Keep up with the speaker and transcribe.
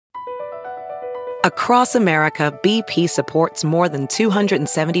Across America, BP supports more than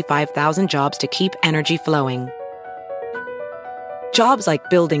 275,000 jobs to keep energy flowing. Jobs like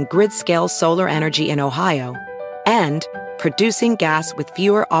building grid-scale solar energy in Ohio and producing gas with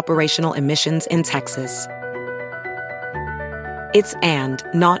fewer operational emissions in Texas. It's and,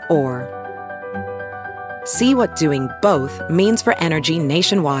 not or. See what doing both means for energy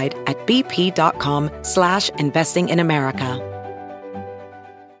nationwide at bp.com/investing in America.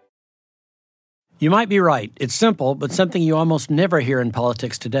 You might be right. It's simple, but something you almost never hear in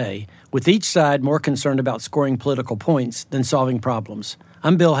politics today, with each side more concerned about scoring political points than solving problems.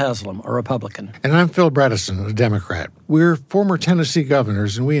 I'm Bill Haslam, a Republican. And I'm Phil Bredesen, a Democrat. We're former Tennessee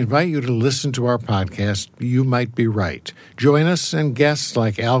governors, and we invite you to listen to our podcast, You Might Be Right. Join us and guests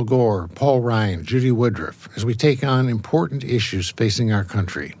like Al Gore, Paul Ryan, Judy Woodruff, as we take on important issues facing our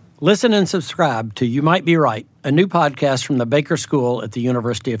country. Listen and subscribe to You Might Be Right, a new podcast from the Baker School at the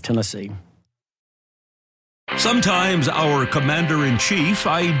University of Tennessee. Sometimes our commander-in-chief,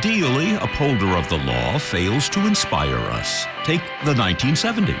 ideally upholder of the law, fails to inspire us. Take the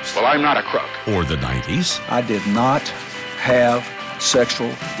 1970s. Well, I'm not a crook. Or the 90s. I did not have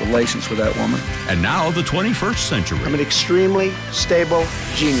sexual relations with that woman. And now the 21st century. I'm an extremely stable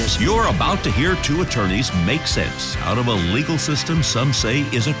genius. You're about to hear two attorneys make sense out of a legal system some say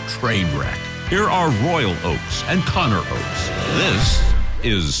is a train wreck. Here are Royal Oakes and Connor Oakes. This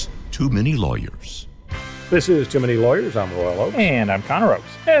is Too Many Lawyers. This is Too Many Lawyers. I'm Royal Oakes. And I'm Connor Oakes.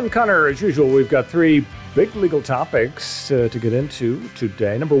 And Connor, as usual, we've got three big legal topics to get into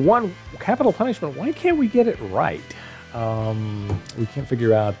today. Number one, capital punishment. Why can't we get it right? We can't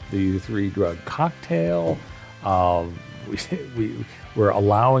figure out the three-drug cocktail. We're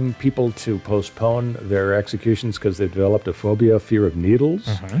allowing people to postpone their executions because they've developed a phobia, fear of needles.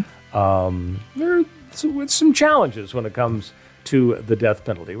 There are some challenges when it comes to the death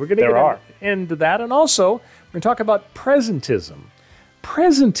penalty. We're going to get into that. And also, we're going to talk about presentism.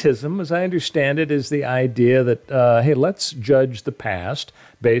 Presentism, as I understand it, is the idea that, hey, let's judge the past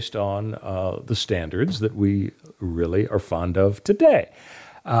based on the standards that we really are fond of today.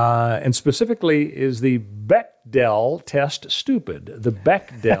 And specifically, is the Bechdel test stupid? The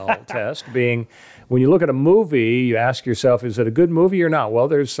Bechdel test being, when you look at a movie, you ask yourself, is it a good movie or not? Well,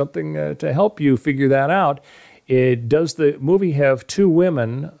 there's something to help you figure that out. Does the movie have two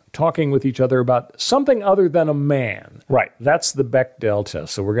women talking with each other about something other than a man? Right. That's the Bechdel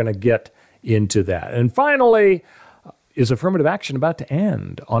test. So we're going to get into that. And finally, is affirmative action about to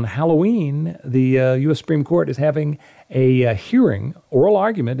end? On Halloween, the U.S. Supreme Court is having a hearing, oral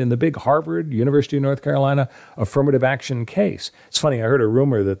argument in the big Harvard, University of North Carolina affirmative action case. It's funny, I heard a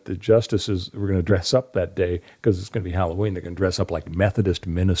rumor that the justices were going to dress up that day because it's going to be Halloween. They're going to dress up like Methodist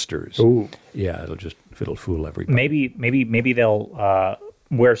ministers. Ooh. Yeah, it'll fool everybody. Maybe they'll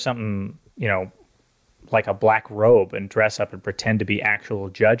wear something, like a black robe and dress up and pretend to be actual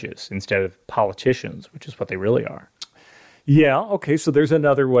judges instead of politicians, which is what they really are. Yeah, okay, so there's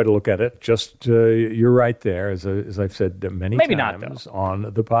another way to look at it. Just, you're right there, as I've said many times on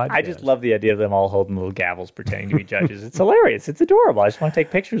the podcast. I just love the idea of them all holding little gavels pretending to be judges. It's hilarious. It's adorable. I just want to take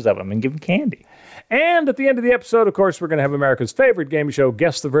pictures of them and give them candy. And at the end of the episode, of course, we're going to have America's favorite game show,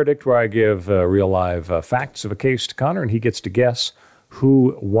 Guess the Verdict, where I give real live facts of a case to Connor, and he gets to guess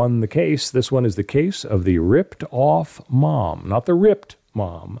who won the case. This one is the case of the ripped-off mom. Not the ripped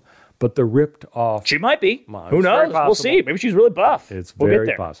mom, but the ripped off. She might be. Mom. Who knows? We'll see. Maybe she's really buff. It's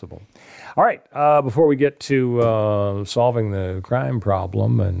very possible. All right. Before we get to solving the crime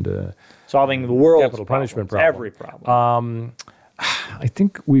problem and solving the world's capital punishment problem, every problem. I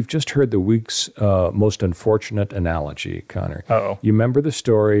think we've just heard the week's most unfortunate analogy, Connor. Uh-oh. You remember the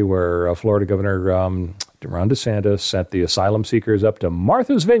story where Florida Governor Ron DeSantis sent the asylum seekers up to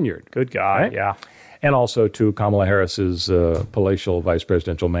Martha's Vineyard. Good God, right? Yeah. And also to Kamala Harris's palatial vice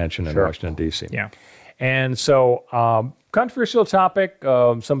presidential mansion in Washington, D.C. Yeah. And so, controversial topic.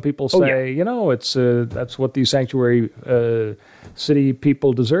 Some people say, it's that's what these sanctuary city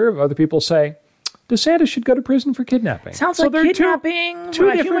people deserve. Other people say, DeSantis should go to prison for kidnapping. Sounds like kidnapping, two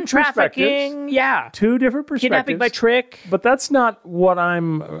human trafficking. Yeah. Two different perspectives. Kidnapping by trick. But that's not what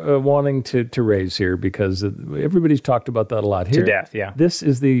I'm wanting to raise here, because everybody's talked about that a lot here. To death, yeah. This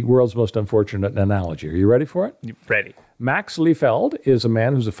is the world's most unfortunate analogy. Are you ready for it? Ready. Max Liefeld is a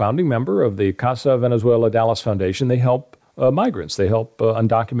man who's a founding member of the Casa Venezuela Dallas Foundation. They help migrants. They help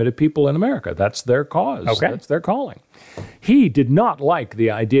undocumented people in America. That's their cause. Okay. That's their calling. He did not like the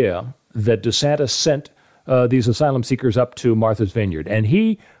idea that DeSantis sent these asylum seekers up to Martha's Vineyard, and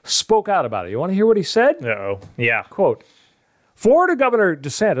he spoke out about it. You want to hear what he said? Uh-oh. Yeah. Quote, Florida Governor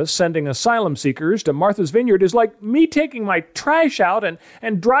DeSantis sending asylum seekers to Martha's Vineyard is like me taking my trash out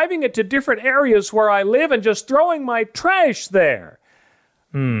and driving it to different areas where I live and just throwing my trash there.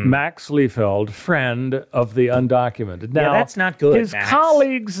 Max Liefeld, friend of the undocumented. Now, that's not good, His Max.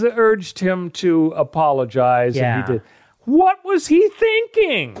 colleagues urged him to apologize, and he did. What was he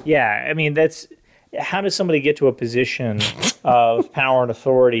thinking? Yeah, I mean, how does somebody get to a position of power and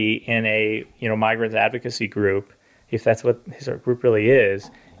authority in a migrant advocacy group, if that's what his group really is,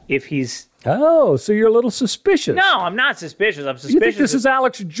 if he's... Oh, so you're a little suspicious. No, I'm not suspicious. I'm suspicious. You think this is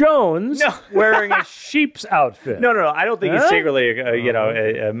Alex Jones wearing a sheep's outfit? No. I don't think he's secretly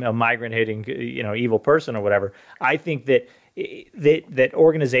a migrant-hating, evil person or whatever. I think that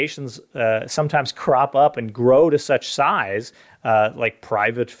organizations sometimes crop up and grow to such size, like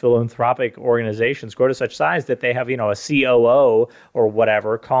private philanthropic organizations grow to such size that they have, a COO or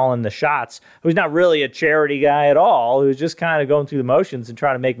whatever calling the shots, who's not really a charity guy at all, who's just kind of going through the motions and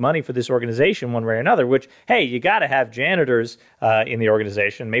trying to make money for this organization one way or another, which, hey, you got to have janitors in the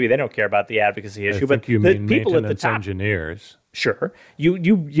organization. Maybe they don't care about the advocacy issue, but you the mean people at the top... engineers. Sure. You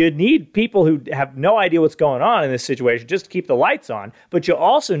need people who have no idea what's going on in this situation just to keep the lights on, but you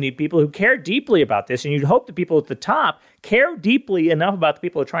also need people who care deeply about this, and you'd hope the people at the top care deeply enough about the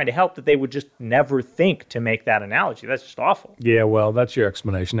people who are trying to help that they would just never think to make that analogy. That's just awful. Yeah, well, that's your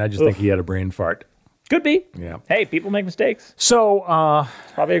explanation. I just think he had a brain fart. Could be. Yeah. Hey, people make mistakes. So,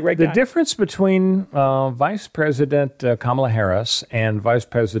 probably a great guy. The difference between Vice President Kamala Harris and Vice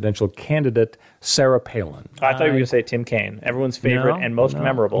Presidential candidate Sarah Palin. I thought you were going to say Tim Kaine, everyone's favorite and most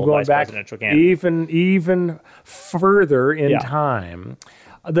memorable Vice Presidential candidate. Even further in time.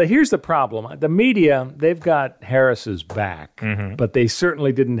 Here's the problem. The media, they've got Harris's back, but they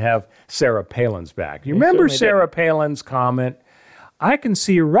certainly didn't have Sarah Palin's back. You remember Sarah Palin's comment, "I can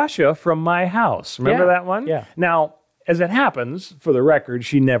see Russia from my house." Remember that one? Yeah. Now, as it happens, for the record,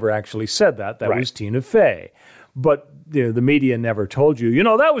 she never actually said that. That was Tina Fey. But the media never told you,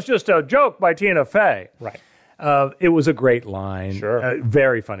 that was just a joke by Tina Fey. Right. It was a great line. Sure.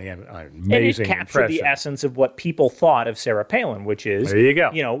 Very funny and amazing And it captured impression. the essence of what people thought of Sarah Palin, which is, there you go.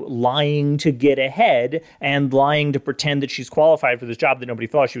 Lying to get ahead and lying to pretend that she's qualified for this job that nobody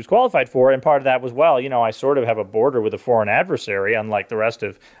thought she was qualified for. And part of that was, I sort of have a border with a foreign adversary, unlike the rest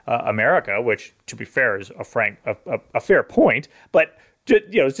of America, which, to be fair, is a fair point. But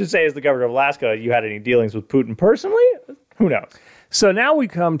to say as the governor of Alaska, you had any dealings with Putin personally? Who knows? So now we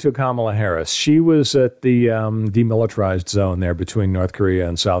come to Kamala Harris. She was at the demilitarized zone there between North Korea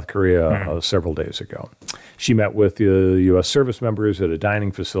and South Korea several days ago. She met with the U.S. service members at a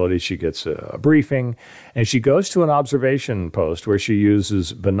dining facility. She gets a briefing, and she goes to an observation post where she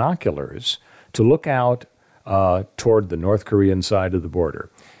uses binoculars to look out toward the North Korean side of the border.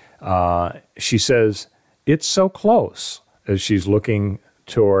 She says, it's so close, as she's looking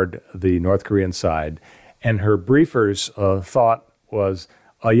toward the North Korean side, and her briefers thought was,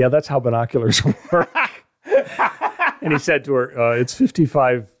 yeah, that's how binoculars work. And he said to her, it's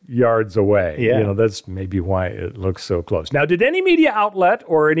 55 yards away. Yeah. That's maybe why it looks so close. Now, did any media outlet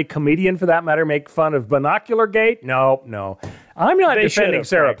or any comedian, for that matter, make fun of Binocular Gate? No. I'm not defending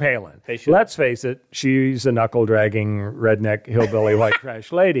Sarah Palin. Let's face it, she's a knuckle-dragging, redneck, hillbilly, white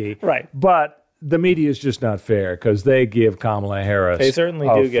trash lady. Right. But the media is just not fair because they give Kamala Harris They certainly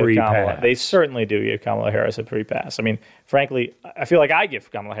do give Kamala Harris a free pass. I mean, frankly, I feel like I give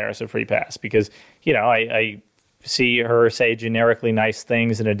Kamala Harris a free pass because, I see her say generically nice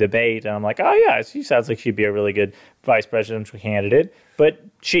things in a debate, and I'm like, oh, yeah, she sounds like she'd be a really good vice presidential candidate. But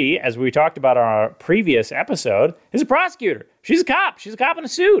she, as we talked about on our previous episode, is a prosecutor. She's a cop. She's a cop in a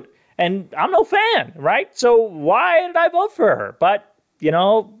suit. And I'm no fan, right? So why did I vote for her? But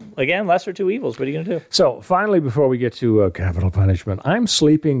again, lesser two evils. What are you going to do? So finally, before we get to capital punishment, I'm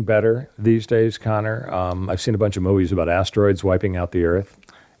sleeping better these days, Connor. I've seen a bunch of movies about asteroids wiping out the Earth.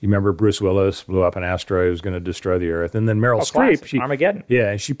 You remember Bruce Willis blew up an asteroid that was going to destroy the Earth. And then Meryl Streep. Armageddon.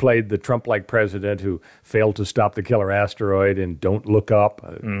 Yeah, she played the Trump-like president who failed to stop the killer asteroid and Don't Look Up.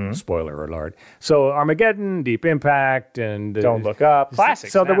 Spoiler alert. So Armageddon, Deep Impact, and... Don't Look Up.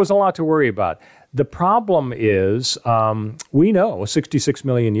 Classics. So there was a lot to worry about. The problem is, we know 66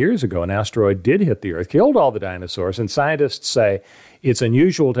 million years ago, an asteroid did hit the Earth, killed all the dinosaurs, and scientists say it's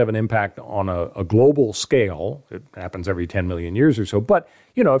unusual to have an impact on a global scale. It happens every 10 million years or so. But,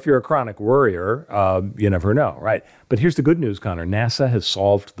 if you're a chronic worrier, you never know, right? But here's the good news, Connor. NASA has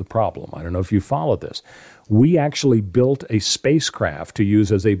solved the problem. I don't know if you followed this. We actually built a spacecraft to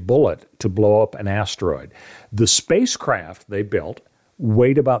use as a bullet to blow up an asteroid. The spacecraft they built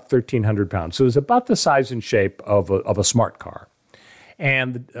weighed about 1,300 pounds. So it was about the size and shape of a smart car.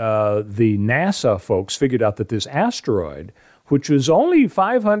 And the NASA folks figured out that this asteroid, which was only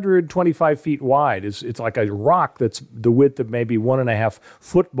 525 feet wide. It's like a rock that's the width of maybe 1.5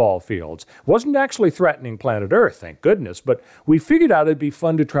 football fields. Wasn't actually threatening planet Earth, thank goodness, but we figured out it'd be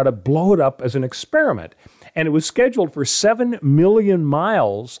fun to try to blow it up as an experiment. And it was scheduled for 7 million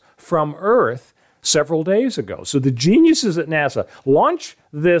miles from Earth several days ago. So the geniuses at NASA launched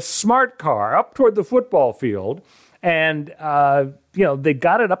this smart car up toward the football field, and they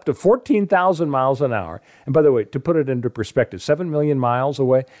got it up to 14,000 miles an hour. And by the way, to put it into perspective, 7 million miles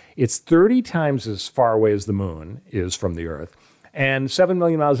away, it's 30 times as far away as the moon is from the Earth. And 7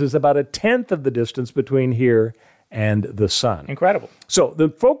 million miles is about a tenth of the distance between here and the sun. Incredible. So the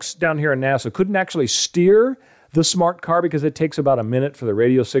folks down here in NASA couldn't actually steer the smart car because it takes about a minute for the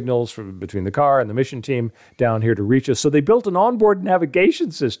radio signals from between the car and the mission team down here to reach us. So they built an onboard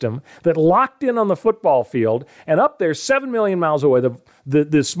navigation system that locked in on the football field, and up there 7 million miles away,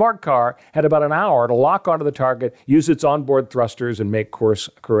 the smart car had about an hour to lock onto the target, use its onboard thrusters, and make course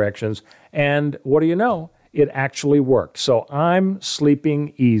corrections. And what do you know? It actually worked. So I'm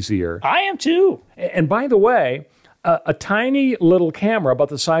sleeping easier. I am too. And by the way, a tiny little camera about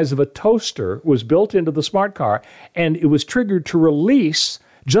the size of a toaster was built into the smart car, and it was triggered to release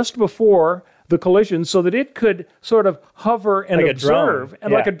just before the collision so that it could sort of hover and like observe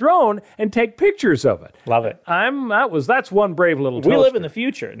and like a drone and take pictures of it. Love it. That's one brave little toaster. We live in the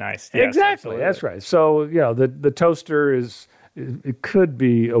future. Nice. Yes, exactly. Absolutely. That's right. So, the toaster is... It could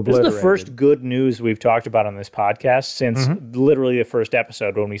be obliterated. This is the first good news we've talked about on this podcast since literally the first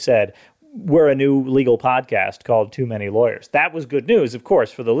episode when we said we're a new legal podcast called Too Many Lawyers. That was good news, of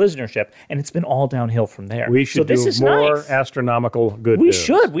course, for the listenership, and it's been all downhill from there. We should do more astronomical good news.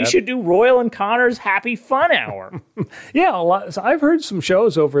 We should do Royal and Connor's Happy Fun Hour. Yeah, so I've heard some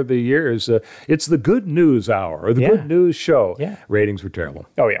shows over the years. It's the Good News Hour or the Good News Show. Yeah. Ratings were terrible.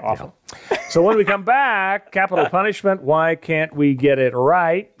 Oh, yeah, awful. Yeah. So when we come back, capital punishment, why can't we get it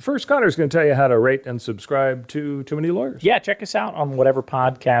right? First, Connor's going to tell you how to rate and subscribe to Too Many Lawyers. Yeah, check us out on whatever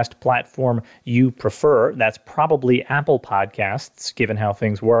podcast platform you prefer. That's probably Apple Podcasts, given how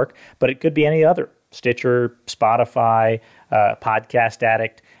things work, but it could be any other. Stitcher, Spotify, Podcast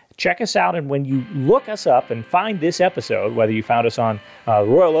Addict. Check us out, and when you look us up and find this episode, whether you found us on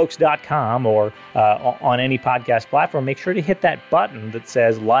royaloaks.com or on any podcast platform, make sure to hit that button that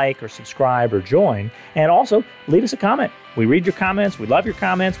says like or subscribe or join, and also leave us a comment. We read your comments. We love your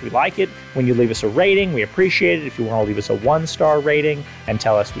comments. We like it when you leave us a rating. We appreciate it if you want to leave us a 1-star rating and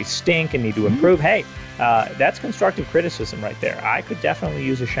tell us we stink and need to improve. Hey, that's constructive criticism right there. I could definitely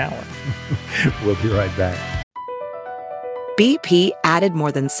use a shower. We'll be right back. BP added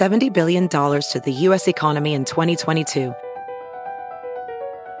more than $70 billion to the U.S. economy in 2022.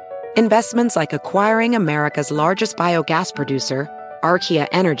 Investments like acquiring America's largest biogas producer, Archaea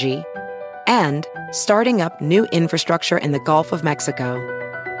Energy, and starting up new infrastructure in the Gulf of Mexico.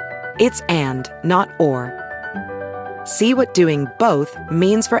 It's and, not or. See what doing both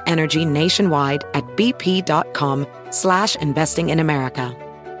means for energy nationwide at bp.com/investing in America.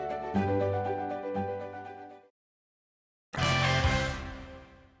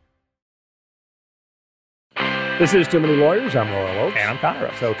 This is Too Many Lawyers. I'm Royal Oaks. And I'm Connor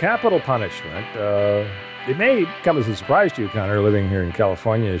Oaks. So capital punishment. It may come as a surprise to you, Connor, living here in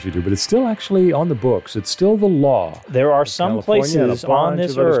California as you do, but it's still actually on the books. It's still the law. There are some places on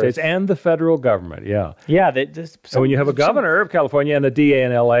this earth. States and the federal government, yeah. Yeah. So when you have a governor of California and a DA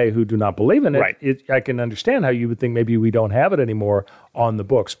in L.A. who do not believe in it, right. I can understand how you would think maybe we don't have it anymore on the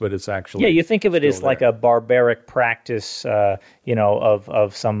books, but it's actually you think of it as like a barbaric practice, of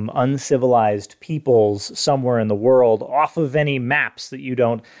some uncivilized peoples somewhere in the world off of any maps that you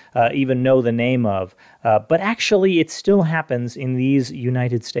don't even know the name of. But actually, it still happens in these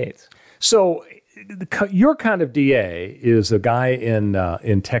United States. So your kind of DA is a guy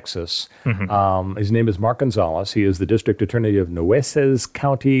in Texas. Mm-hmm. His name is Mark Gonzalez. He is the district attorney of Nueces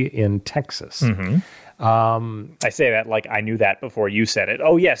County in Texas. Mm-hmm. I say that like I knew that before you said it.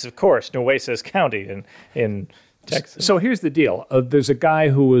 Oh, yes, of course, Nueces County in Texas. So here's the deal. There's a guy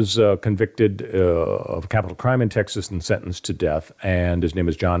who was convicted of capital crime in Texas and sentenced to death, and his name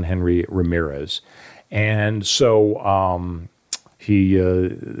is John Henry Ramirez. And so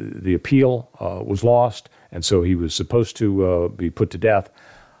the appeal was lost, and so he was supposed to be put to death.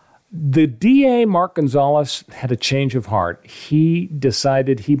 The DA, Mark Gonzalez, had a change of heart. He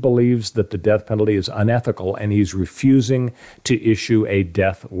decided he believes that the death penalty is unethical, and he's refusing to issue a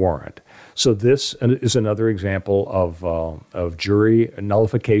death warrant. So this is another example of jury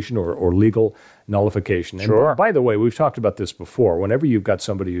nullification or legal nullification. Sure. And by the way, we've talked about this before. Whenever you've got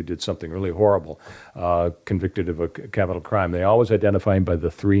somebody who did something really horrible, convicted of a capital crime, they always identify him by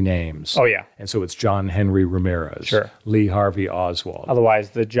the three names. Oh, yeah. And so it's John Henry Ramirez, Sure. Lee Harvey Oswald.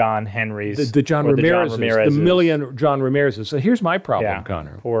 Otherwise, the John Henrys. The John Ramirez, the million John Ramirez's. So here's my problem,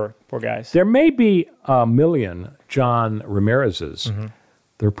 Connor. Poor guys. There may be a million John Ramirez's. Mm-hmm.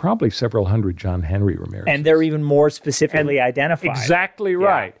 There are probably several hundred John Henry Ramirez. And they're even more specifically identified. Exactly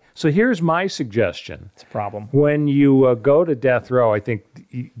right. So here's my suggestion. It's a problem. When you go to death row, I think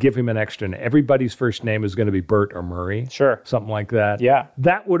you give him an extra name. Everybody's first name is going to be Bert or Murray. Sure. Something like that. Yeah.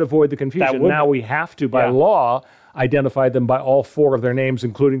 That would avoid the confusion. Now we have to, by law, identify them by all four of their names,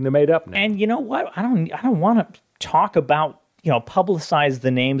 including the made-up name. And you know what? I don't want to talk about, publicize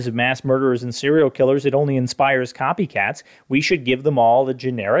the names of mass murderers and serial killers. It only inspires copycats. We should give them all a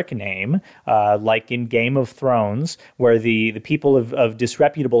generic name, like in Game of Thrones, where the people of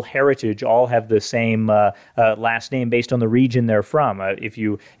disreputable heritage all have the same last name based on the region they're from. If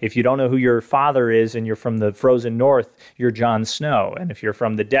you don't know who your father is and you're from the frozen north, you're Jon Snow. And if you're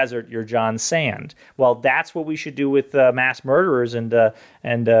from the desert, you're Jon Sand. Well, that's what we should do with mass murderers and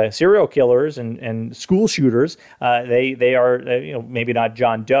serial killers and school shooters. They are maybe not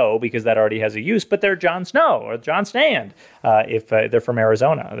John Doe because that already has a use, but they're Jon Snow or Jon Sand. If they're from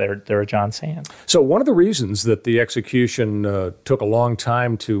Arizona, they're a Jon Sand. So one of the reasons that the execution took a long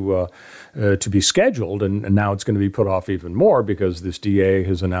time to be scheduled, and now it's going to be put off even more because this DA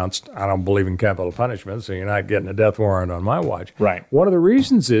has announced, I don't believe in capital punishment, so you're not getting a death warrant on my watch. Right. One of the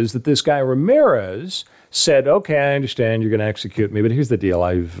reasons is that this guy Ramirez said, okay, I understand you're going to execute me, but here's the deal.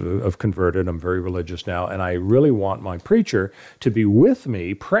 I've converted. I'm very religious now, and I really want my preacher to be with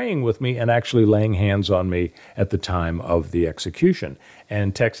me, praying with me, and actually laying hands on me at the time of the execution.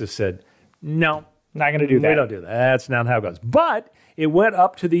 And Texas said, no. Not going to do that. We don't do that. That's not how it goes. But it went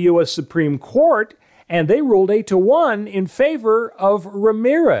up to the U.S. Supreme Court, and they ruled 8-1 in favor of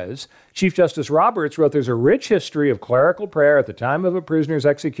Ramirez. Chief Justice Roberts wrote, there's a rich history of clerical prayer at the time of a prisoner's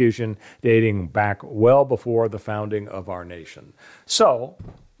execution dating back well before the founding of our nation. So,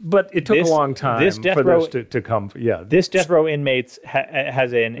 but it took a long time for this to come. Yeah, this death row inmate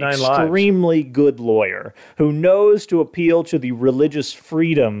has an extremely good lawyer who knows to appeal to the religious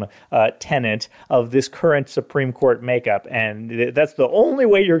freedom tenet of this current Supreme Court makeup, and that's the only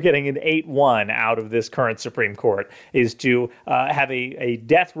way you're getting an 8-1 out of this current Supreme Court is to have a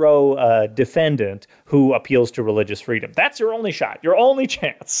death row defendant who appeals to religious freedom. That's your only shot, your only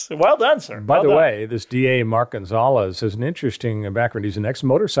chance. Well done, sir. By the way, this DA, Mark Gonzalez, has an interesting background. He's an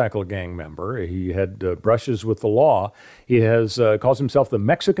ex-motorcycle gang member. He had brushes with the law. He has calls himself the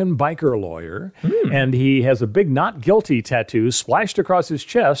Mexican biker lawyer, and he has a big not guilty tattoo splashed across his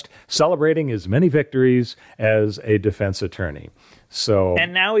chest, celebrating his many victories as a defense attorney. So,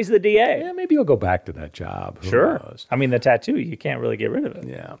 and now he's the DA. Yeah, maybe he'll go back to that job. Who sure. knows? I mean, the tattoo, you can't really get rid of it.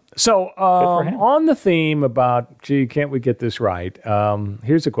 Yeah. So, on the theme about, gee, can't we get this right?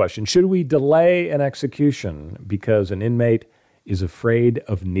 Here's a question. Should we delay an execution because an inmate is afraid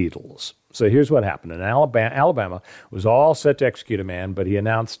of needles? So here's what happened. In Alabama was all set to execute a man, but he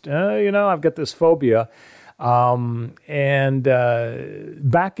announced, I've got this phobia. Back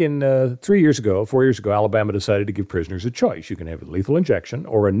in 4 years ago, Alabama decided to give prisoners a choice. You can have a lethal injection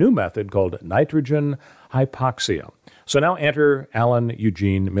or a new method called nitrogen hypoxia. So now enter Alan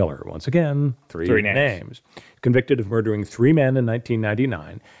Eugene Miller. Once again, three names. Convicted of murdering 3 men in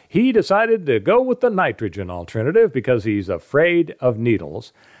 1999. He decided to go with the nitrogen alternative because he's afraid of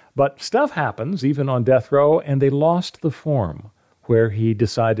needles. But stuff happens, even on death row, and they lost the form where he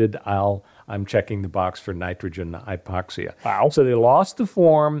decided, I'm checking the box for nitrogen hypoxia. Wow. So they lost the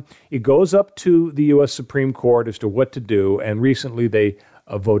form. It goes up to the U.S. Supreme Court as to what to do, and recently they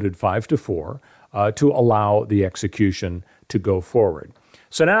voted 5-4 to allow the execution to go forward.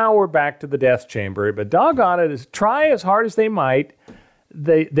 So now we're back to the death chamber, but doggone it, try as hard as they might,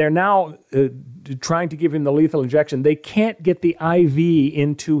 they're now trying to give him the lethal injection. They can't get the IV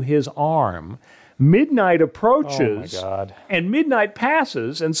into his arm. Midnight approaches, oh my God. And midnight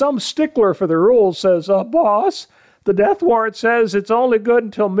passes, and some stickler for the rules says, boss, the death warrant says it's only good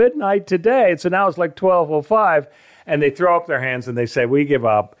until midnight today. So now it's like 12:05, and they throw up their hands and they say, we give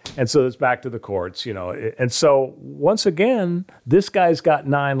up. And so it's back to the courts, And so once again, this guy's got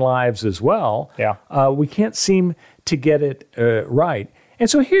 9 lives as well. Yeah. We can't seem to get it right. And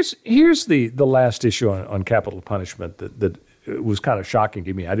so here's the last issue on capital punishment that was kind of shocking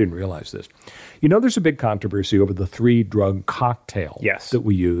to me. I didn't realize this. There's a big controversy over the 3-drug cocktail that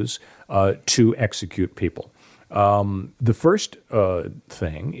we use to execute people. The first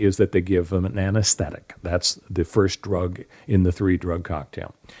thing is that they give them an anesthetic. That's the first drug in the 3-drug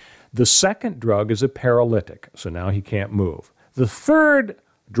cocktail. The second drug is a paralytic, so now he can't move. The third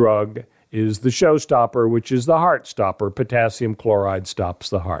drug is the showstopper, which is the heart stopper. Potassium chloride stops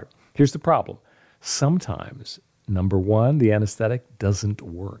the heart. Here's the problem. Sometimes, number one, the anesthetic doesn't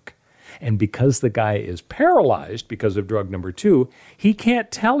work. And because the guy is paralyzed because of drug number two, he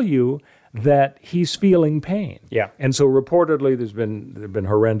can't tell you that he's feeling pain. Yeah. And so reportedly there have been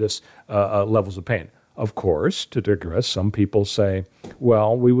horrendous levels of pain. Of course, to digress, some people say,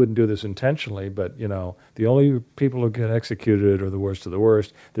 well, we wouldn't do this intentionally, but, the only people who get executed are the worst of the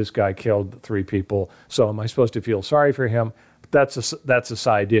worst. This guy killed 3 people, so am I supposed to feel sorry for him? That's a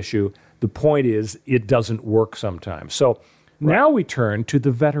side issue. The point is, it doesn't work sometimes. So now we turn to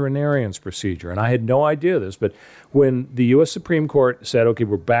the veterinarian's procedure, and I had no idea this, but when the U.S. Supreme Court said, okay,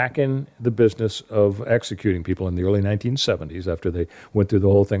 we're back in the business of executing people in the early 1970s, after they went through the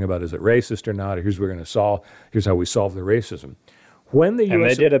whole thing about is it racist or not, or here's how we solve the racism. And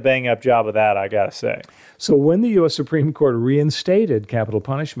they did a bang-up job of that, I got to say. So when the U.S. Supreme Court reinstated capital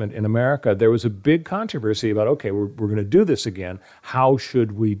punishment in America, there was a big controversy about, okay, we're going to do this again. How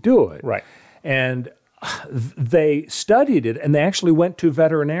should we do it? Right. And they studied it, and they actually went to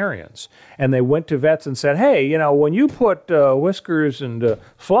veterinarians. And they went to vets and said, hey, when you put Whiskers and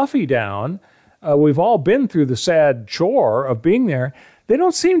Fluffy down, we've all been through the sad chore of being there. They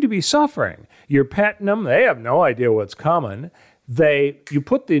don't seem to be suffering. You're petting them. They have no idea what's coming. You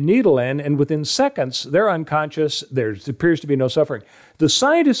put the needle in, and within seconds, they're unconscious. There appears to be no suffering. The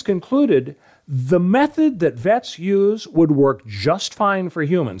scientists concluded the method that vets use would work just fine for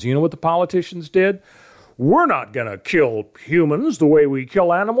humans. You know what the politicians did? We're not going to kill humans the way we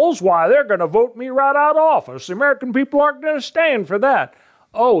kill animals. Why, they're going to vote me right out of office. The American people aren't going to stand for that.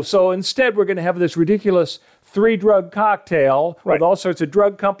 Oh, so instead we're going to have this ridiculous 3-drug cocktail with all sorts of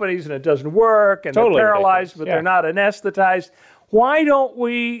drug companies, and it doesn't work, and totally they're paralyzed, but yeah. they're not anesthetized. Why don't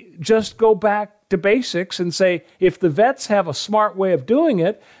we just go back to basics and say, if the vets have a smart way of doing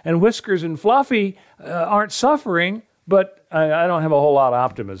it, and Whiskers and Fluffy aren't suffering, but I don't have a whole lot of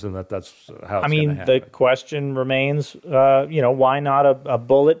optimism that that's how it's going to happen. The question remains, why not a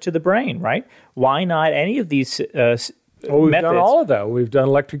bullet to the brain, right? Why not any of these we've methods? done all of that. We've done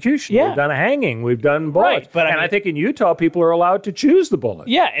electrocution. Yeah. We've done a hanging. We've done bullets. Right, but I think in Utah, people are allowed to choose the bullet.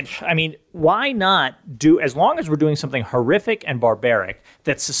 Yeah, and why not do, as long as we're doing something horrific and barbaric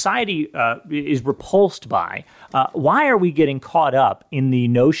that society is repulsed by, why are we getting caught up in the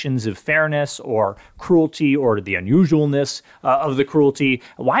notions of fairness or cruelty or the unusualness of the cruelty?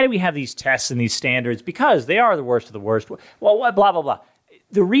 Why do we have these tests and these standards? Because they are the worst of the worst. Well, blah, blah, blah.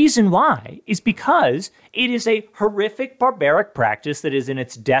 The reason why is because it is a horrific, barbaric practice that is in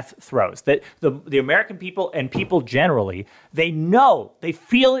its death throes. That the American people and people generally, they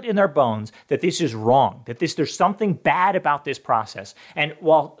feel it in their bones that this is wrong, that there's something bad about this process. And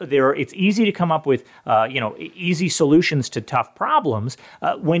while it's easy to come up with easy solutions to tough problems,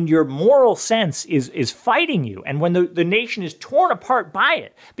 when your moral sense is fighting you, and when the nation is torn apart by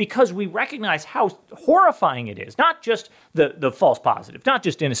it, because we recognize how horrifying it is, not just the false positive, not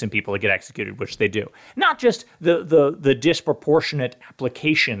just innocent people that get executed, which they do, not just the disproportionate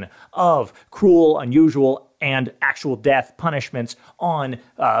application of cruel, unusual, and actual death punishments on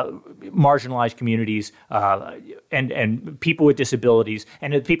marginalized communities and people with disabilities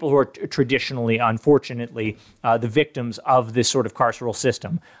and the people who are traditionally, unfortunately, the victims of this sort of carceral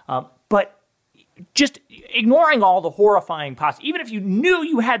system. But just ignoring all the horrifying even if you knew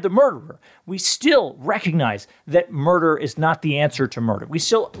you had the murderer, we still recognize that murder is not the answer to murder. We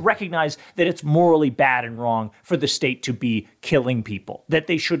still recognize that it's morally bad and wrong for the state to be killing people, that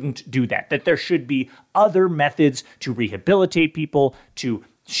they shouldn't do that there should be other methods to rehabilitate people, to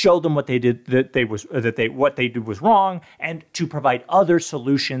show them what they did what they did was wrong, and to provide other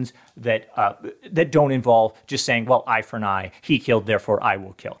solutions that don't involve just saying, well, eye for an eye, he killed, therefore I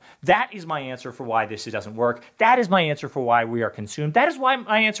will kill. That is my answer for why this doesn't work. That is my answer for why we are consumed. That is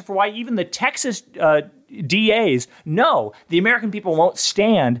my answer for why even the Texas DAs know the American people won't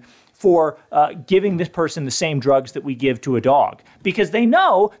stand for giving this person the same drugs that we give to a dog, because they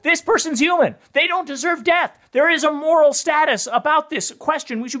know this person's human. They don't deserve death. There is a moral status about this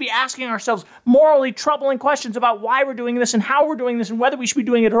question. We should be asking ourselves morally troubling questions about why we're doing this and how we're doing this and whether we should be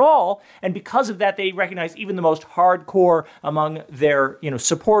doing it at all. And because of that, they recognize even the most hardcore among their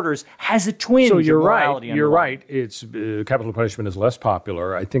supporters has a twinge of morality. You're right. It's capital punishment is less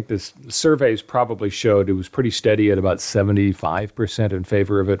popular. I think this surveys probably showed it was pretty steady at about 75% in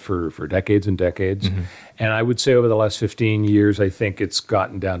favor of it for decades and decades. Mm-hmm. And I would say over the last 15 years, I think it's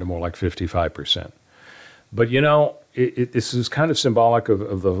gotten down to more like 55%. But, this is kind of symbolic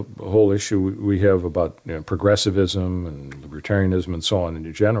of the whole issue we have about progressivism and libertarianism and so on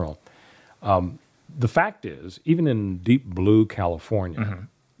in general. The fact is, even in deep blue California,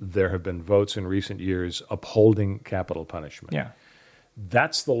 there have been votes in recent years upholding capital punishment. Yeah.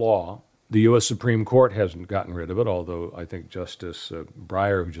 That's the law. The U.S. Supreme Court hasn't gotten rid of it, although I think Justice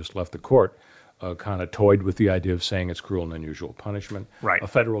Breyer, who just left the court, kind of toyed with the idea of saying it's cruel and unusual punishment. Right. A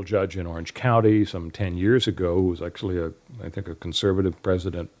federal judge in Orange County some 10 years ago, who was actually, I think, a conservative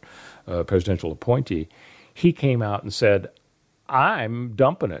presidential appointee, he came out and said, I'm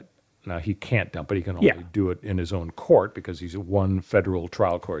dumping it. Now, he can't dump it. He can only do it in his own court because he's one federal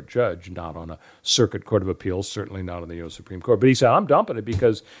trial court judge, not on a circuit court of appeals, certainly not on the U.S. Supreme Court. But he said, I'm dumping it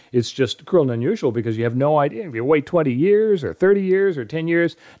because it's just cruel and unusual because you have no idea. If you wait 20 years or 30 years or 10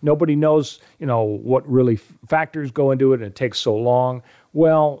 years, nobody knows, what really factors go into it, and it takes so long.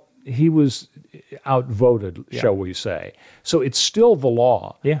 Well, he was outvoted, shall we say. So it's still the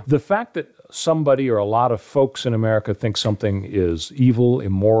law. Yeah. The fact that somebody or a lot of folks in America think something is evil,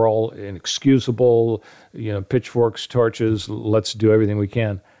 immoral, inexcusable, pitchforks, torches, let's do everything we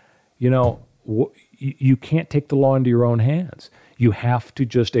can. You can't take the law into your own hands. You have to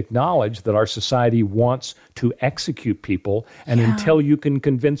just acknowledge that our society wants to execute people, and until you can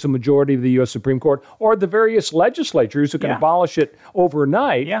convince a majority of the U.S. Supreme Court or the various legislatures who can abolish it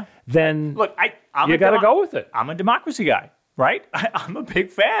overnight, then look, you got to go with it. I'm a democracy guy. Right? I'm a big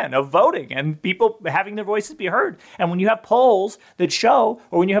fan of voting and people having their voices be heard. And when you have polls that show,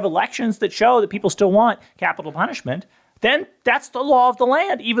 or when you have elections that show that people still want capital punishment, then that's the law of the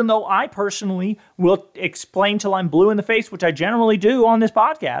land, even though I personally will explain till I'm blue in the face, which I generally do on this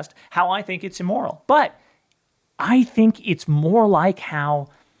podcast, how I think it's immoral. But I think it's more like how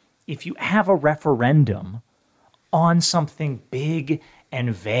if you have a referendum on something big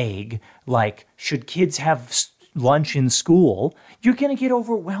and vague, like should kids have lunch in school, you're going to get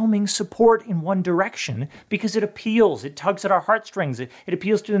overwhelming support in one direction because it appeals, it tugs at our heartstrings, it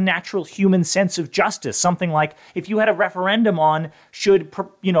appeals to the natural human sense of justice. Something like if you had a referendum on should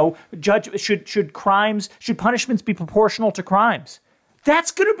punishments be proportional to crimes,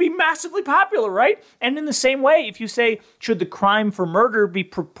 that's going to be massively popular, right? And in the same way, if you say should the crime for murder be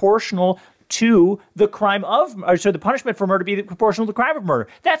proportional to the the punishment for murder be proportional to the crime of murder,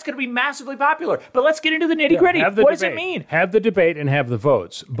 that's going to be massively popular. But let's get into the nitty-gritty. What does it mean? Have the debate and have the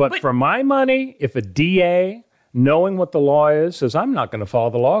votes. But for my money, if a DA, knowing what the law is, says, I'm not going to follow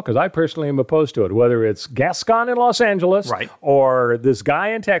the law because I personally am opposed to it, whether it's Gascon in Los Angeles or this guy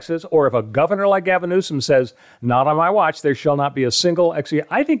in Texas, or if a governor like Gavin Newsom says, not on my watch, there shall not be a single execution.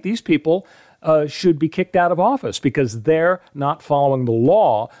 I think these people should be kicked out of office because they're not following the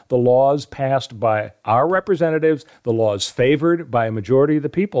law. The laws passed by our representatives, the laws favored by a majority of the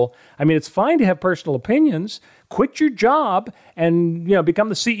people. I mean, it's fine to have personal opinions. Quit your job and, become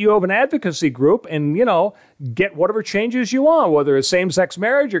the CEO of an advocacy group and, get whatever changes you want, whether it's same-sex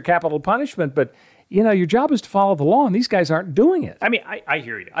marriage or capital punishment. But your job is to follow the law, and these guys aren't doing it. I mean, I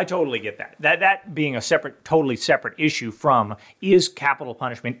hear you. I totally get that. That being a totally separate issue from is capital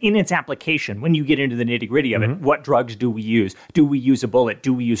punishment in its application. When you get into the nitty-gritty of it, what drugs do we use? Do we use a bullet?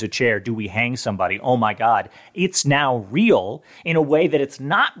 Do we use a chair? Do we hang somebody? Oh my God. It's now real in a way that it's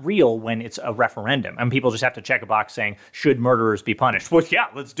not real when it's a referendum. And people just have to check a box saying, should murderers be punished? Well, yeah,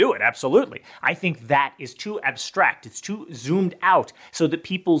 let's do it. Absolutely. I think that is too abstract. It's too zoomed out so that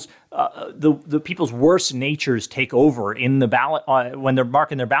people's people's worst natures take over in the ballot when they're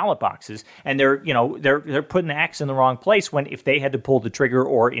marking their ballot boxes, and they're putting the X in the wrong place when if they had to pull the trigger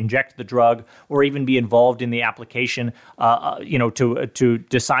or inject the drug or even be involved in the application, to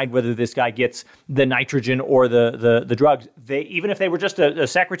decide whether this guy gets the nitrogen or the drugs. Even if they were just a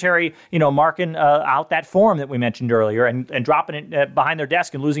secretary, marking out that form that we mentioned earlier and dropping it behind their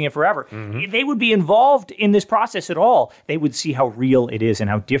desk and losing it forever, they would be involved in this process at all. They would see how real it is and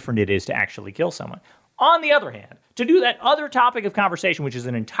how different it is to actually kill someone. On the other hand, to do that other topic of conversation, which is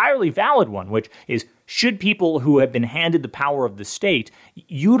an entirely valid one, which is should people who have been handed the power of the state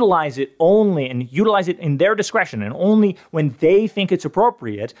utilize it in their discretion and only when they think it's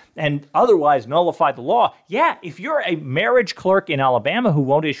appropriate and otherwise nullify the law? Yeah, if you're a marriage clerk in Alabama who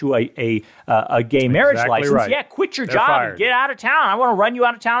won't issue a gay marriage license, quit your job and get out of town. I want to run you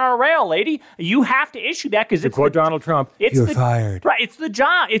out of town on a rail, lady. You have to issue that because it's quote Donald Trump, you're fired. Right, it's the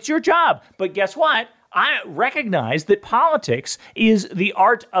job. It's your job. But guess what? I recognize that politics is the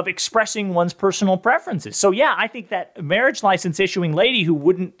art of expressing one's personal preferences. So yeah, I think that marriage license issuing lady who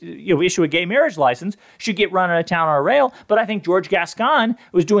wouldn't issue a gay marriage license should get run out of town on a rail. But I think George Gascon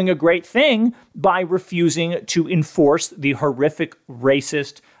was doing a great thing by refusing to enforce the horrific,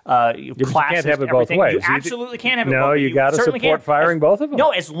 racist, classist, you can't have it both everything. ways. You absolutely can't have it both No, ways. you got to certainly support can't. firing both of them.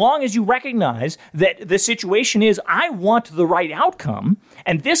 No, as long as you recognize that the situation is, I want the right outcome,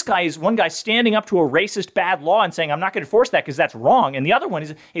 and one guy standing up to a racist bad law and saying, I'm not going to enforce that because that's wrong, and the other one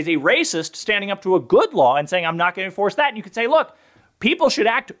is a racist standing up to a good law and saying, I'm not going to enforce that. And you could say, look, people should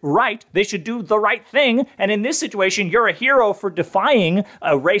act right. They should do the right thing. And in this situation, you're a hero for defying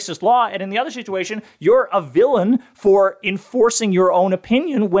a racist law. And in the other situation, you're a villain for enforcing your own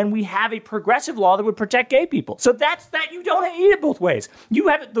opinion when we have a progressive law that would protect gay people. So that's that. You don't need it both ways. You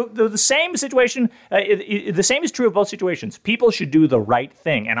have the same situation. The same is true of both situations. People should do the right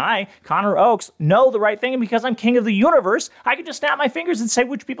thing. And I, Connor Oakes, know the right thing. And because I'm king of the universe, I can just snap my fingers and say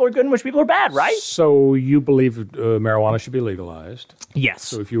which people are good and which people are bad, right? So you believe marijuana should be legalized? Yes.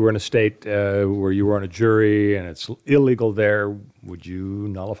 So if you were in a state where you were on a jury and it's illegal there, would you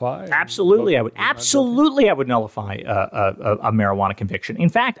nullify? Absolutely, I would. Absolutely, I would nullify a marijuana conviction. In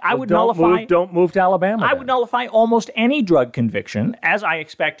fact, I would nullify. Don't move to Alabama. I would nullify almost any drug conviction, as I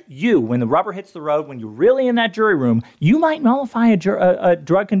expect you, when the rubber hits the road, when you're really in that jury room, you might nullify a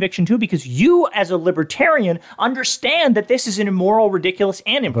drug conviction too, because you, as a libertarian, understand that this is an immoral, ridiculous,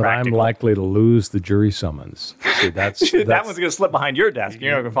 and impractical. But I'm likely to lose the jury summons. See, that's that one's going to slip behind your desk.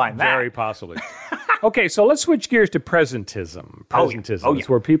 You're not going to find that. Very possibly. Okay, so let's switch gears to presentism. Presentism is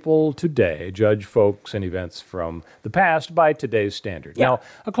where people today judge folks and events from the past by today's standard. Yeah. Now,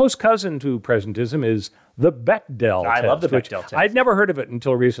 a close cousin to presentism is the Bechdel test. I love the Bechdel test. I'd never heard of it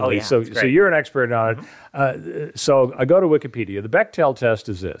until recently, yeah, so you're an expert on it. So I go to Wikipedia. The Bechdel test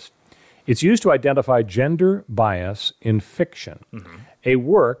is this. It's used to identify gender bias in fiction. Mm-hmm. A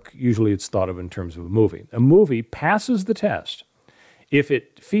work, usually it's thought of in terms of a movie passes the test if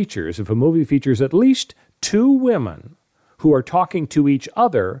a movie features at least two women who are talking to each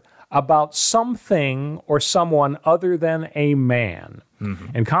other about something or someone other than a man. Mm-hmm.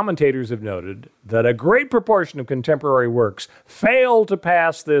 And commentators have noted that a great proportion of contemporary works fail to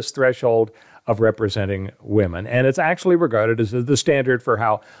pass this threshold of representing women. And it's actually regarded as the standard for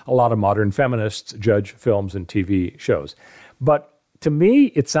how a lot of modern feminists judge films and TV shows. But to me,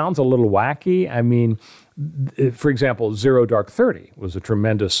 it sounds a little wacky. I mean, for example, Zero Dark 30 was a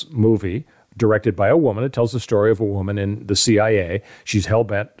tremendous movie directed by a woman. It tells the story of a woman in the CIA. She's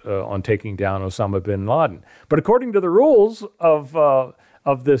hell-bent on taking down Osama bin Laden. But according to the rules of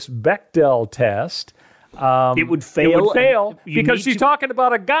this Bechdel test, it would fail. Because she's talking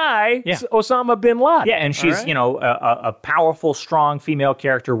about a guy, Osama bin Laden. Yeah, and she's a powerful, strong female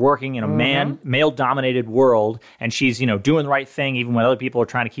character working in a male-dominated world, and she's doing the right thing even when other people are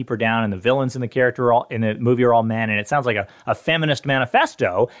trying to keep her down, and the villains in the movie are all men, and it sounds like a feminist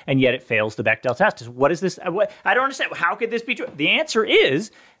manifesto, and yet it fails the Bechdel test. What is this? I don't understand. How could this be true? The answer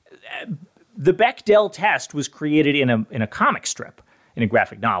is the Bechdel test was created in a comic strip, in a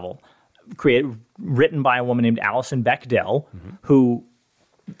graphic novel, written by a woman named Alison Bechdel, who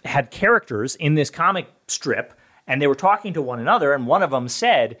had characters in this comic strip, and they were talking to one another, and one of them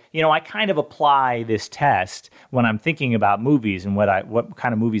said, I kind of apply this test when I'm thinking about movies and what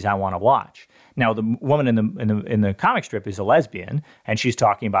kind of movies I want to watch. Now, the woman in the comic strip is a lesbian, and she's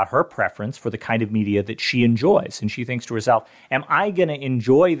talking about her preference for the kind of media that she enjoys, and she thinks to herself, am I going to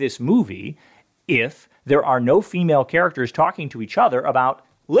enjoy this movie if there are no female characters talking to each other about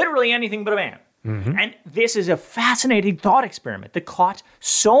literally anything but a man? Mm-hmm. And this is a fascinating thought experiment that caught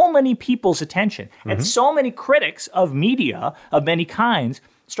so many people's attention. And so many critics of media of many kinds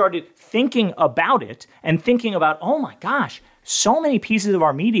started thinking about it and thinking about, oh my gosh, so many pieces of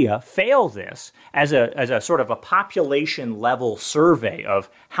our media fail this as a sort of a population level survey of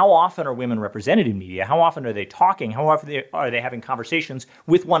how often are women represented in media, how often are they talking, how often are they having conversations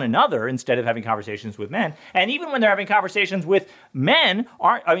with one another instead of having conversations with men. And even when they're having conversations with men,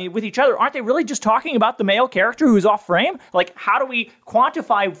 with each other, aren't they really just talking about the male character who's off frame? Like, how do we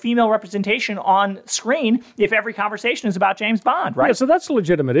quantify female representation on screen if every conversation is about James Bond, right? Yeah, so that's a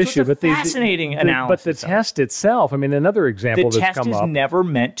legitimate issue. It's a fascinating analysis. But the test itself, another example that's come up. The test is never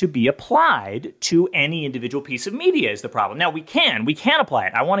meant to be applied to any individual piece of media is the problem. Now, we can apply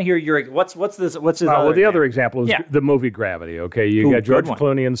it. I want to hear your, what's this? The other example is the movie Gravity, okay? You got George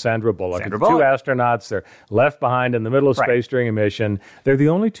Clooney and Sandra Bullock. Two astronauts, they're left behind in the middle of space during a mission. They're the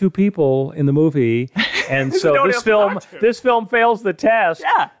only two people in the movie, and so this film fails the test,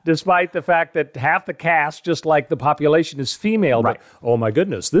 despite the fact that half the cast, just like the population, is female. Right. But, oh my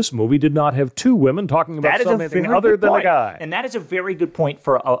goodness, this movie did not have two women talking about something other than a guy. And that is a very good point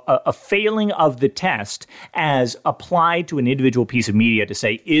for a failing of the test as applied to an individual piece of media to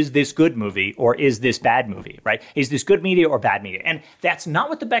say, is this good movie or is this bad movie, right? Is this good media or bad media? And that's not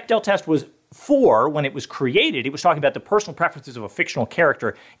what the Bechdel test was for, when it was created, it was talking about the personal preferences of a fictional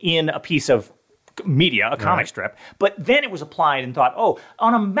character in a piece of media, a comic strip. But then it was applied and thought,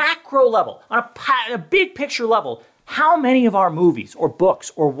 on a macro level, on a big picture level, how many of our movies or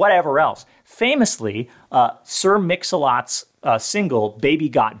books or whatever else, famously, Sir Mix-a-Lot's single, Baby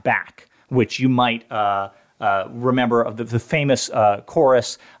Got Back, which you might remember of the famous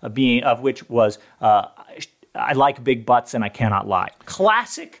chorus of which was, I like big butts and I cannot lie.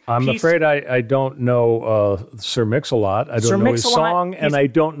 Classic. I'm afraid I don't know Sir Mix-a-Lot. I don't know his song, and I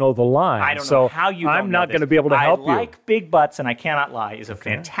don't know the line. I don't know how you don't know I'm not going to be able to help you. I like big butts and I cannot lie is a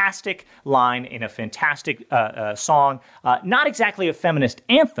fantastic line in a fantastic song. Not exactly a feminist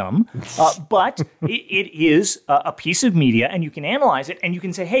anthem, but it is a piece of media, and you can analyze it, and you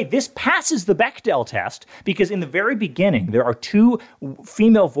can say, hey, this passes the Bechdel test, because in the very beginning, there are two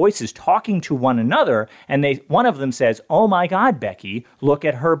female voices talking to one another, and one of them says, oh my God, Becky, look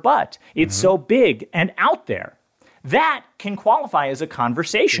at her butt. It's so big and out there. That can qualify as a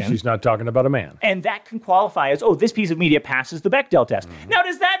conversation. She's not talking about a man. And that can qualify as, this piece of media passes the Bechdel test. Now,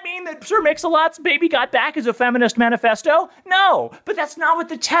 does that mean that Sir Mix-a-Lot's Baby Got Back is a feminist manifesto? No, but that's not what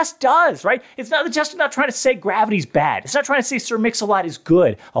the test does, right? The test is not trying to say gravity's bad. It's not trying to say Sir Mix-a-Lot is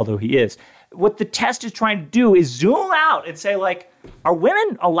good, although he is. What the test is trying to do is zoom out and say, are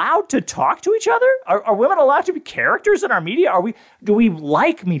women allowed to talk to each other? Are women allowed to be characters in our media? Do we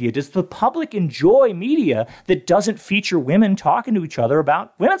like media? Does the public enjoy media that doesn't feature women talking to each other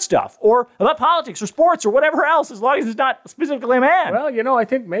about women's stuff or about politics or sports or whatever else, as long as it's not specifically a man? Well, I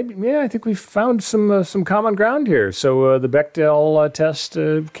think I think we've found some common ground here. So the Bechdel test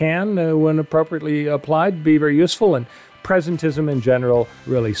can, when appropriately applied, be very useful, and presentism in general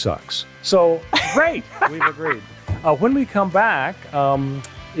really sucks. So, great, we've agreed. When we come back,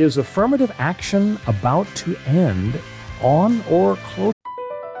 is affirmative action about to end on or close?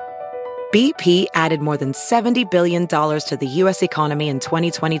 BP added more than $70 billion to the U.S. economy in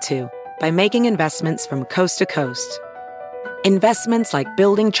 2022 by making investments from coast to coast. Investments like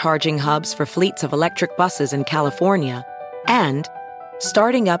building charging hubs for fleets of electric buses in California and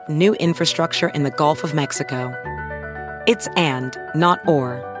starting up new infrastructure in the Gulf of Mexico. It's and, not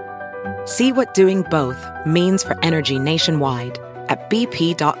or. See what doing both means for energy nationwide at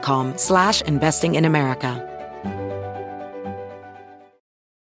bp.com/investing in America.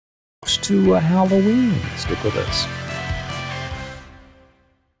 To Halloween. Stick with us.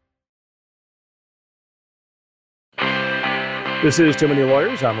 This is Too Many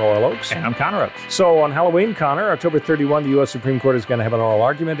Lawyers. I'm Royal Oakes. And I'm Connor Oakes. So on Halloween, Connor, October 31, the U.S. Supreme Court is going to have an oral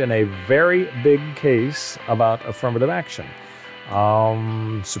argument in a very big case about affirmative action.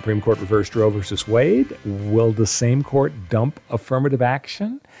 Supreme Court reversed Roe versus Wade. Will the same court dump affirmative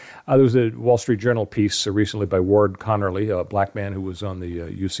action? There was a Wall Street Journal piece recently by Ward Connerly, a black man who was on the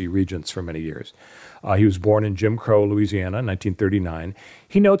UC Regents for many years. He was born in Jim Crow, Louisiana, in 1939.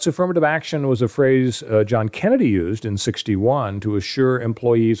 He notes affirmative action was a phrase John Kennedy used in 1961 to assure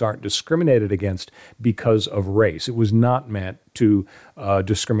employees aren't discriminated against because of race. It was not meant to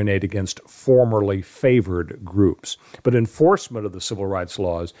discriminate against formerly favored groups. But enforcement of the civil rights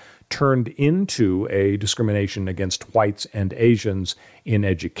laws turned into a discrimination against whites and Asians in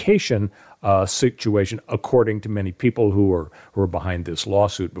education situation, according to many people who are behind this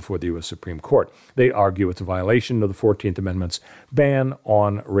lawsuit before the U.S. Supreme Court. They argue it's a violation of the 14th Amendment's ban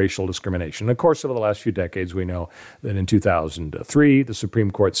on racial discrimination. Of course, over the last few decades, we know that in 2003, the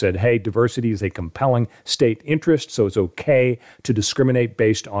Supreme Court said, hey, diversity is a compelling state interest, so it's okay to discriminate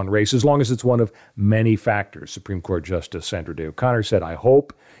based on race as long as it's one of many factors. Supreme Court Justice Sandra Day O'Connor said, I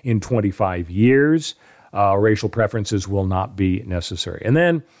hope in 25 years, racial preferences will not be necessary. And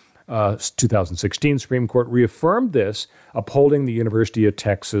then 2016, Supreme Court reaffirmed this, upholding the University of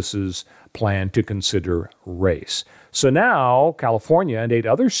Texas's plan to consider race. So now California and 8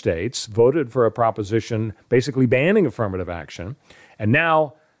 other states voted for a proposition basically banning affirmative action. And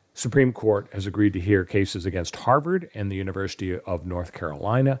now Supreme Court has agreed to hear cases against Harvard and the University of North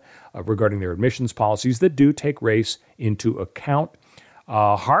Carolina regarding their admissions policies that do take race into account.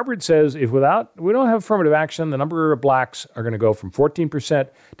 Harvard says if we don't have affirmative action, the number of blacks are going to go from 14%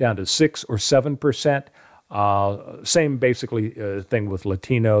 down to 6 or 7%. Same basically thing with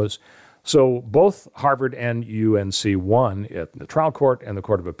Latinos. So both Harvard and UNC won at the trial court and the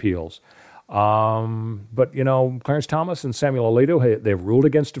Court of Appeals. But, Clarence Thomas and Samuel Alito, they've ruled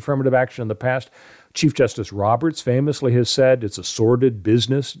against affirmative action in the past. Chief Justice Roberts famously has said it's a sordid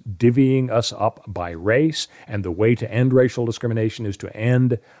business divvying us up by race, and the way to end racial discrimination is to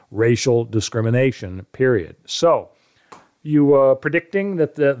end racial discrimination, period. So, you predicting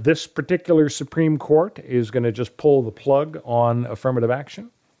that this particular Supreme Court is going to just pull the plug on affirmative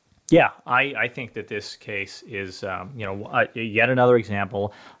action? Yeah, I think that this case is, yet another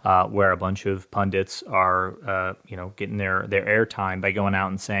example where a bunch of pundits are, getting their airtime by going out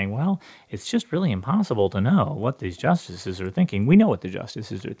and saying, well, it's just really impossible to know what these justices are thinking. We know what the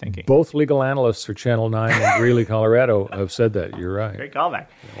justices are thinking. Both legal analysts for Channel 9 in Greeley, Colorado have said that. You're right. Great callback.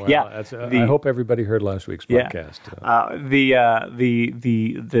 Well, yeah. I hope everybody heard last week's podcast.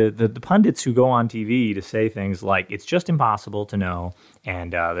 The pundits who go on TV to say things like, it's just impossible to know,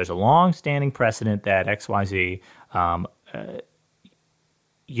 and there's a long-standing precedent that XYZ,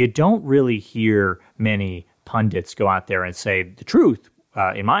 you don't really hear many pundits go out there and say the truth,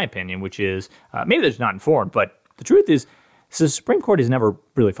 in my opinion, which is, maybe they're just not informed, but the truth is the Supreme Court has never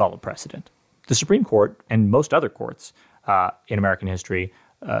really followed precedent. The Supreme Court and most other courts in American history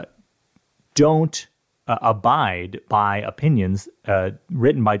don't abide by opinions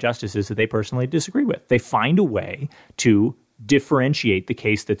written by justices that they personally disagree with. They find a way to differentiate the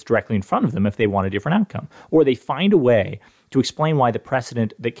case that's directly in front of them if they want a different outcome. Or they find a way to explain why the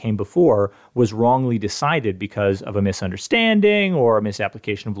precedent that came before was wrongly decided because of a misunderstanding or a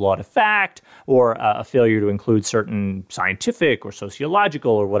misapplication of law to fact or a failure to include certain scientific or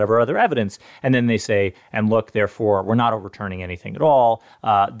sociological or whatever other evidence. And then they say, and look, therefore, we're not overturning anything at all.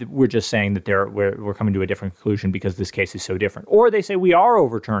 We're just saying that we're coming to a different conclusion because this case is so different. Or they say we are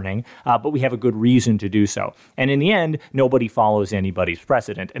overturning, but we have a good reason to do so. And in the end, nobody follows anybody's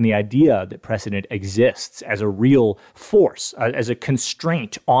precedent. And the idea that precedent exists as a real force, as a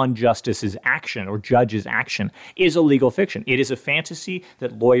constraint on justice's action or judge's action, is a legal fiction. It is a fantasy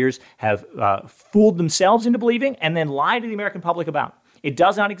that lawyers have fooled themselves into believing and then lied to the American public about. It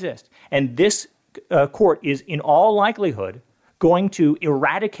does not exist. And this court is, in all likelihood, going to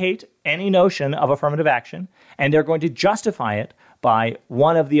eradicate any notion of affirmative action, and they're going to justify it by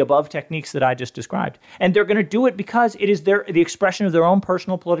one of the above techniques that I just described. And they're going to do it because it is the expression of their own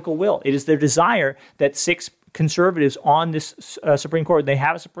personal political will. It is their desire that 6 conservatives on this Supreme Court, they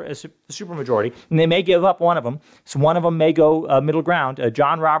have a supermajority, and they may give up one of them. So one of them may go middle ground.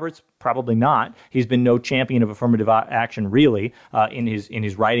 John Roberts, probably not. He's been no champion of affirmative action, really, in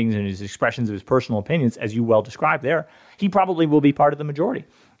his writings and his expressions of his personal opinions, as you well described there. He probably will be part of the majority.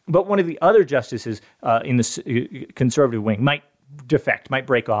 But one of the other justices in the conservative wing might defect, might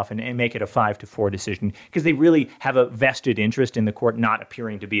break off and make it a 5-4 decision because they really have a vested interest in the court not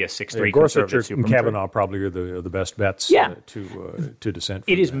appearing to be a 6-3 conservative supermajority. And Kavanaugh probably are the best bets to dissent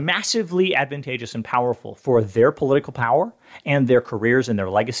from It is that. Massively advantageous and powerful for their political power and their careers and their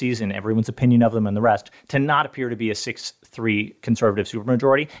legacies and everyone's opinion of them and the rest to not appear to be a 6-3 conservative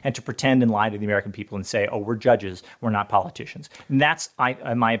supermajority and to pretend and lie to the American people and say, oh, we're judges, we're not politicians. And that's,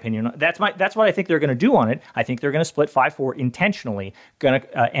 in my opinion, that's what I think they're going to do on it. I think they're going to split 5-4 intentionally, going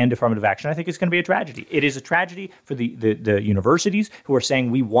to end affirmative action. I think it's going to be a tragedy. It is a tragedy for the universities who are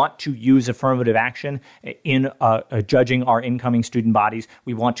saying we want to use affirmative action in judging our incoming student bodies.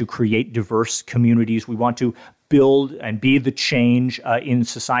 We want to create diverse communities. We want to build and be the change in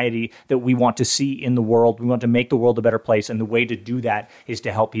society that we want to see in the world. We want to make the world a better place, and the way to do that is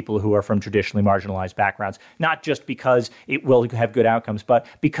to help people who are from traditionally marginalized backgrounds, not just because it will have good outcomes, but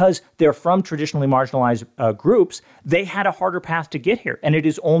because they're from traditionally marginalized groups, they had a harder path to get here. And it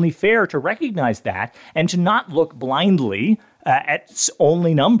is only fair to recognize that and to not look blindly at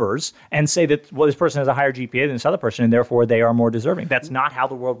only numbers and say that, well, this person has a higher GPA than this other person, and therefore they are more deserving. That's not how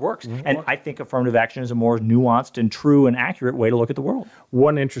the world works. Mm-hmm. And I think affirmative action is a more nuanced and true and accurate way to look at the world.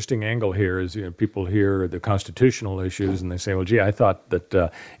 One interesting angle here is people hear the constitutional issues and they say, well, gee, I thought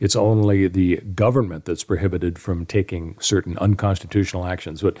that it's only the government that's prohibited from taking certain unconstitutional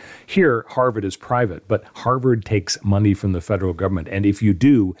actions. But here, Harvard is private, but Harvard takes money from the federal government. And if you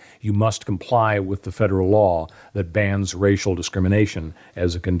do, you must comply with the federal law that bans racial discrimination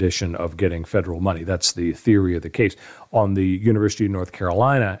as a condition of getting federal money. That's the theory of the case. On the University of North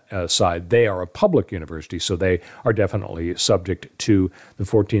Carolina side, they are a public university, so they are definitely subject to the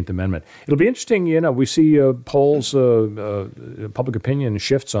 14th Amendment. It'll be interesting, we see polls, public opinion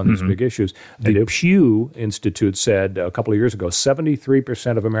shifts on these big issues. The Pew Institute said a couple of years ago,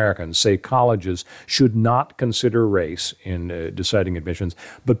 73% of Americans say colleges should not consider race in deciding admissions,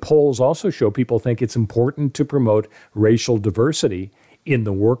 but polls also show people think it's important to promote racial diversity in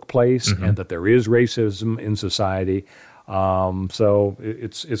the workplace and that there is racism in society. So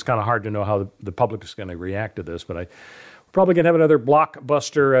it's kind of hard to know how the public is going to react to this, but we're probably going to have another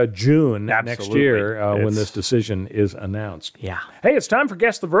blockbuster June next year when this decision is announced. Yeah. Hey, it's time for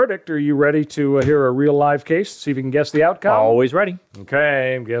Guess the Verdict. Are you ready to hear a real live case? See if you can guess the outcome? Always ready.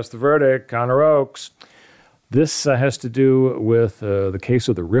 Okay, Guess the Verdict. Connor Oakes. This has to do with the case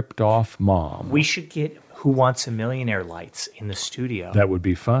of the ripped-off mom. We should get Who Wants a Millionaire lights in the studio. That would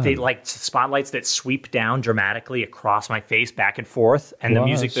be fun. They like spotlights that sweep down dramatically across my face, back and forth, and the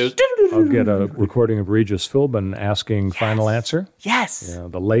music goes. I'll get a recording of Regis Philbin asking final answer. Yes. Yeah,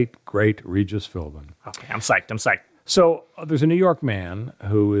 the late, great Regis Philbin. Okay, I'm psyched. So there's a New York man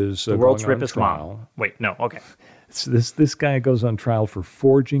who is The world's going on rippest trial. mom. Wait, no, okay. This guy goes on trial for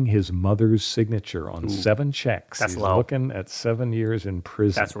forging his mother's signature on 7 checks. That's He's low. looking at 7 years in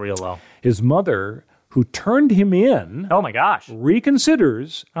prison. That's real low. His mother, who turned him in, Oh my gosh.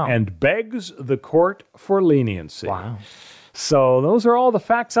 reconsiders and begs the court for leniency. Wow. So those are all the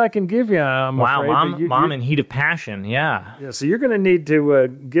facts I can give you. I'm Wow, afraid. But mom in heat of passion, yeah. Yeah, so you're going to need to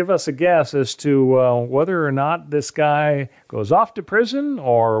give us a guess as to whether or not this guy goes off to prison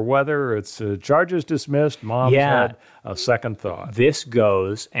or whether it's charges dismissed. Mom's had a second thought. This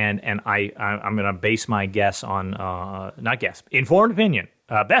goes, and I'm going to base my guess on, not guess, informed opinion,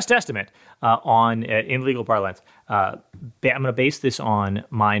 best estimate on, in legal parlance. I'm going to base this on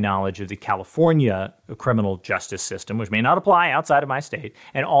my knowledge of the California criminal justice system, which may not apply outside of my state,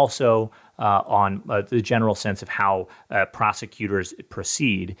 and also on the general sense of how prosecutors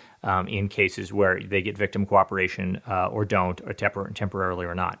proceed in cases where they get victim cooperation or don't, or temporarily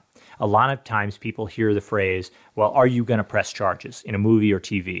or not. A lot of times people hear the phrase, well, are you going to press charges in a movie or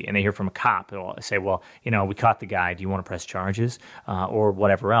TV? And they hear from a cop, they'll say, well, we caught the guy. Do you want to press charges or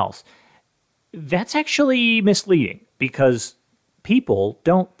whatever else? That's actually misleading because people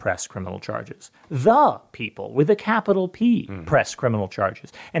don't press criminal charges. The people, with a capital P, press criminal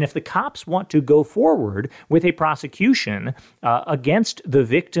charges. And if the cops want to go forward with a prosecution against the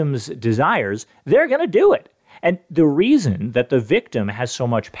victim's desires, they're going to do it. And the reason that the victim has so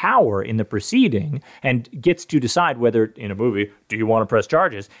much power in the proceeding and gets to decide whether, in a movie, do you want to press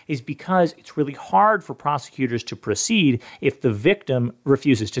charges, is because it's really hard for prosecutors to proceed if the victim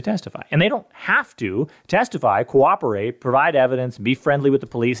refuses to testify. And they don't have to testify, cooperate, provide evidence, be friendly with the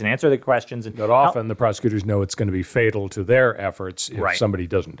police, and answer the questions. But often the prosecutors know it's going to be fatal to their efforts if somebody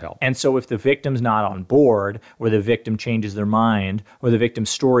doesn't help. And so if the victim's not on board, or the victim changes their mind, or the victim's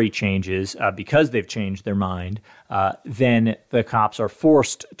story changes because they've changed their mind, then the cops are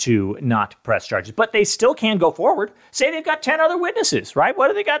forced to not press charges. But they still can go forward. Say they've got 10 other witnesses, right? What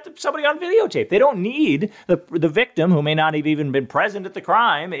do they got somebody on videotape? They don't need the victim, who may not have even been present at the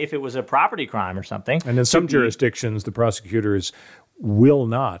crime, if it was a property crime or something. And in some jurisdictions, the prosecutors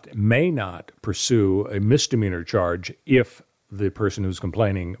may not pursue a misdemeanor charge if the person who's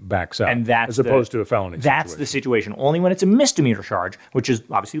complaining backs out, and that's as opposed to a felony That's situation. the situation. Only when it's a misdemeanor charge, which is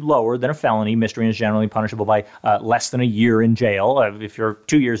obviously lower than a felony. Misdemeanor is generally punishable by less than a year in jail. If you're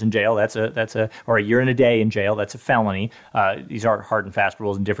 2 years in jail, that's or a year and a day in jail, that's a felony. These are hard and fast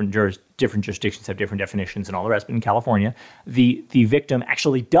rules, and different jurisdictions have different definitions and all the rest. But in California, the victim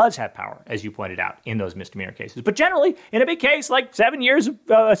actually does have power, as you pointed out, in those misdemeanor cases. But generally, in a big case like 7 years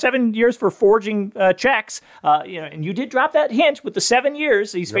for forging checks, and you did drop that hint with the 7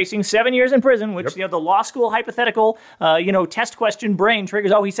 years. He's facing 7 years in prison, which the law school hypothetical, test question brain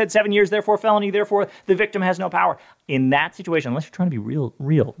triggers. Oh, he said 7 years, therefore felony, therefore the victim has no power. In that situation, unless you're trying to be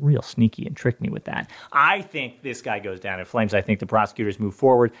real sneaky and trick me with that, I think this guy goes down in flames. I think the prosecutors move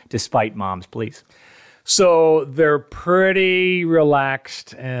forward despite mom's pleas. So they're pretty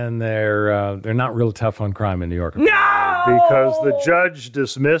relaxed, and they're not real tough on crime in New York. No! Because the judge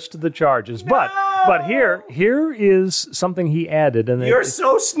dismissed the charges. No! But here is something he added, and you're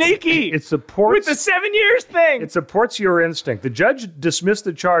so sneaky. It supports with the 7 years thing. It supports your instinct. The judge dismissed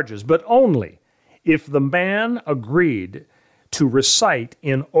the charges, but only if the man agreed to recite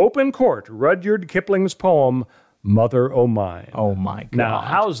in open court Rudyard Kipling's poem, Mother O' Mine. Oh, my God. Now,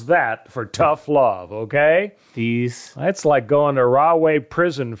 how's that for tough love, okay? That's like going to Rahway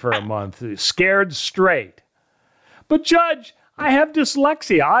prison for a month, scared straight. But, Judge, I have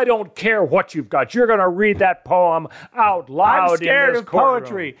dyslexia. I don't care what you've got. You're going to read that poem out loud. I'm scared in this of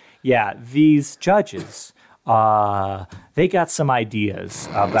poetry. Yeah, these judges, they got some ideas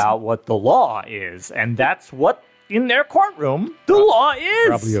about what the law is, and that's what, in their courtroom, the law is.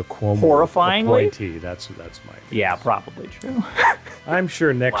 Probably a Cuomo horrifyingly appointee. That's my guess. Yeah, probably true. I'm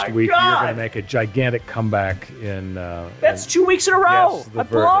sure next week you're going to make a gigantic comeback in... That's 2 weeks in a row. I've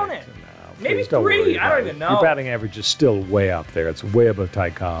blown it. No, maybe 3. I don't even know. Your batting average is still way up there. It's way above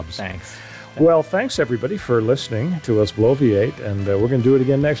Ty Cobb's. Thanks. Well, thanks, everybody, for listening to us bloviate, and we're going to do it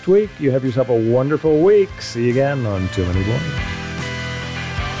again next week. You have yourself a wonderful week. See you again on Too Many Lawyers.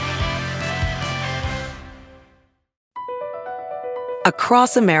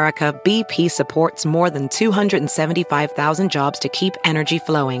 Across America, BP supports more than 275,000 jobs to keep energy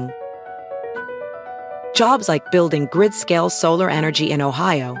flowing. Jobs like building grid-scale solar energy in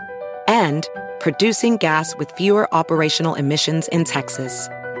Ohio and producing gas with fewer operational emissions in Texas.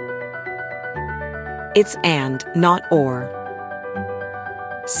 It's and, not or.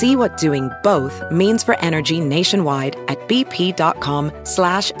 See what doing both means for energy nationwide at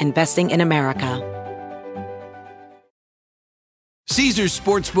bp.com/investing in America. Caesars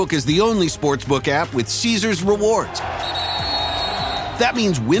Sportsbook is the only sportsbook app with Caesars Rewards. That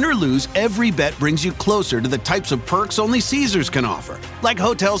means win or lose, every bet brings you closer to the types of perks only Caesars can offer. Like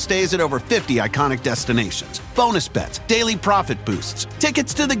hotel stays at over 50 iconic destinations, bonus bets, daily profit boosts,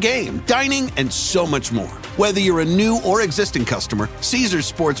 tickets to the game, dining, and so much more. Whether you're a new or existing customer, Caesars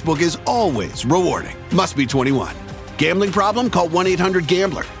Sportsbook is always rewarding. Must be 21. Gambling problem? Call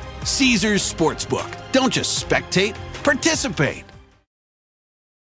 1-800-GAMBLER. Caesars Sportsbook. Don't just spectate, participate.